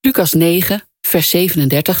Lucas 9, vers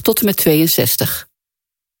 37 tot en met 62.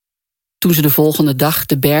 Toen ze de volgende dag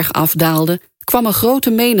de berg afdaalden, kwam een grote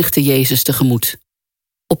menigte Jezus tegemoet.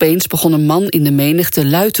 Opeens begon een man in de menigte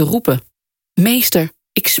luid te roepen: Meester,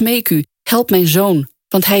 ik smeek u, help mijn zoon,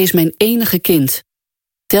 want hij is mijn enige kind.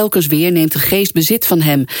 Telkens weer neemt de geest bezit van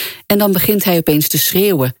hem en dan begint hij opeens te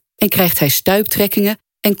schreeuwen en krijgt hij stuiptrekkingen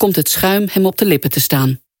en komt het schuim hem op de lippen te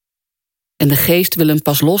staan. En de geest wil hem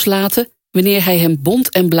pas loslaten wanneer hij hem bont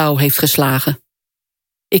en blauw heeft geslagen.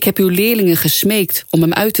 Ik heb uw leerlingen gesmeekt om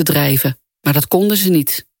hem uit te drijven, maar dat konden ze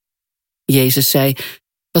niet. Jezus zei: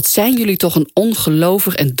 Wat zijn jullie toch een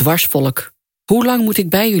ongelovig en dwars volk? Hoe lang moet ik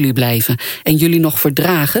bij jullie blijven en jullie nog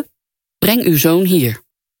verdragen? Breng uw zoon hier.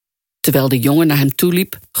 Terwijl de jongen naar hem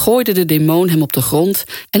toeliep, gooide de demon hem op de grond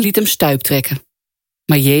en liet hem stuiptrekken.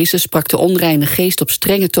 Maar Jezus sprak de onreine geest op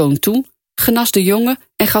strenge toon toe, genas de jongen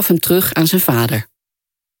en gaf hem terug aan zijn vader.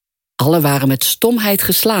 Alle waren met stomheid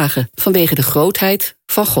geslagen vanwege de grootheid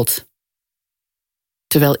van God.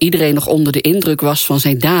 Terwijl iedereen nog onder de indruk was van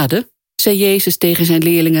zijn daden, zei Jezus tegen zijn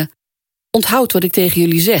leerlingen: Onthoud wat ik tegen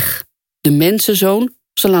jullie zeg. De mensenzoon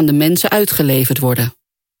zal aan de mensen uitgeleverd worden.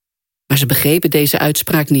 Maar ze begrepen deze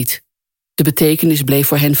uitspraak niet. De betekenis bleef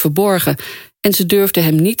voor hen verborgen en ze durfden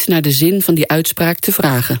hem niet naar de zin van die uitspraak te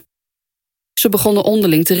vragen. Ze begonnen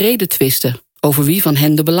onderling te redetwisten over wie van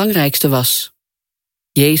hen de belangrijkste was.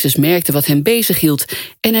 Jezus merkte wat hem bezighield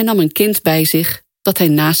en hij nam een kind bij zich dat hij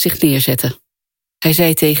naast zich neerzette. Hij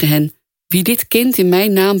zei tegen hen: Wie dit kind in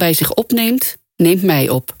mijn naam bij zich opneemt, neemt mij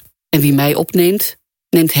op. En wie mij opneemt,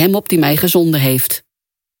 neemt hem op die mij gezonden heeft.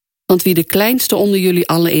 Want wie de kleinste onder jullie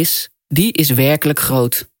allen is, die is werkelijk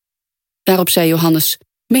groot. Daarop zei Johannes: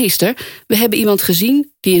 Meester, we hebben iemand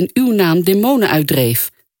gezien die in uw naam demonen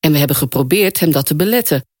uitdreef. En we hebben geprobeerd hem dat te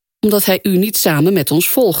beletten, omdat hij u niet samen met ons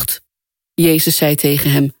volgt. Jezus zei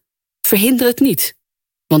tegen hem: Verhinder het niet,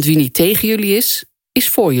 want wie niet tegen jullie is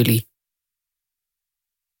voor jullie.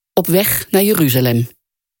 Op weg naar Jeruzalem.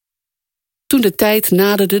 Toen de tijd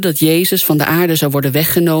naderde dat Jezus van de aarde zou worden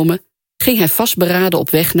weggenomen, ging hij vastberaden op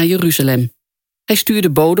weg naar Jeruzalem. Hij stuurde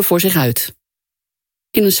boden voor zich uit.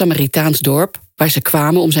 In een Samaritaans dorp, waar ze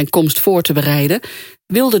kwamen om zijn komst voor te bereiden,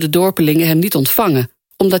 wilden de dorpelingen hem niet ontvangen,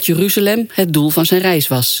 omdat Jeruzalem het doel van zijn reis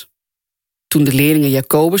was. Toen de leerlingen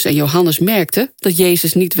Jacobus en Johannes merkten dat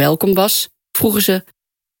Jezus niet welkom was, vroegen ze: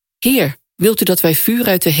 Heer, wilt u dat wij vuur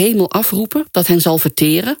uit de hemel afroepen dat hen zal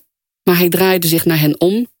verteren? Maar hij draaide zich naar hen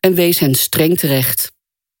om en wees hen streng terecht.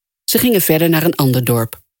 Ze gingen verder naar een ander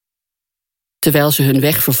dorp. Terwijl ze hun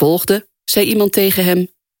weg vervolgden, zei iemand tegen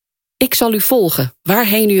hem: Ik zal u volgen,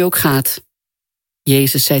 waarheen u ook gaat.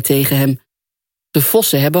 Jezus zei tegen hem: De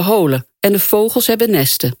vossen hebben holen en de vogels hebben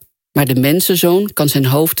nesten, maar de mensenzoon kan zijn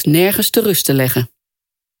hoofd nergens te rusten leggen.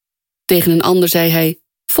 Tegen een ander zei hij: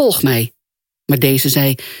 Volg mij. Maar deze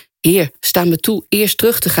zei: Heer, sta me toe eerst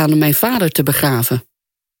terug te gaan om mijn vader te begraven.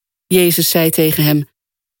 Jezus zei tegen hem: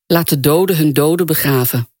 Laat de doden hun doden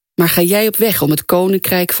begraven, maar ga jij op weg om het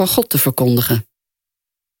koninkrijk van God te verkondigen.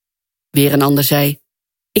 Weer een ander zei: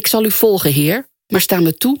 Ik zal u volgen, Heer, maar sta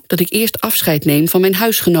me toe dat ik eerst afscheid neem van mijn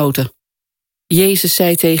huisgenoten. Jezus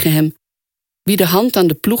zei tegen hem: Wie de hand aan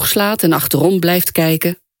de ploeg slaat en achterom blijft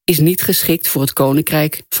kijken, is niet geschikt voor het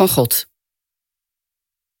koninkrijk van God.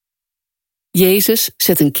 Jezus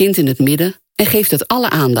zet een kind in het midden en geeft het alle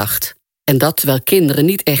aandacht. En dat terwijl kinderen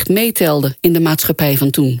niet echt meetelden in de maatschappij van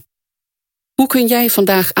toen. Hoe kun jij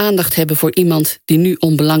vandaag aandacht hebben voor iemand die nu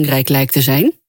onbelangrijk lijkt te zijn?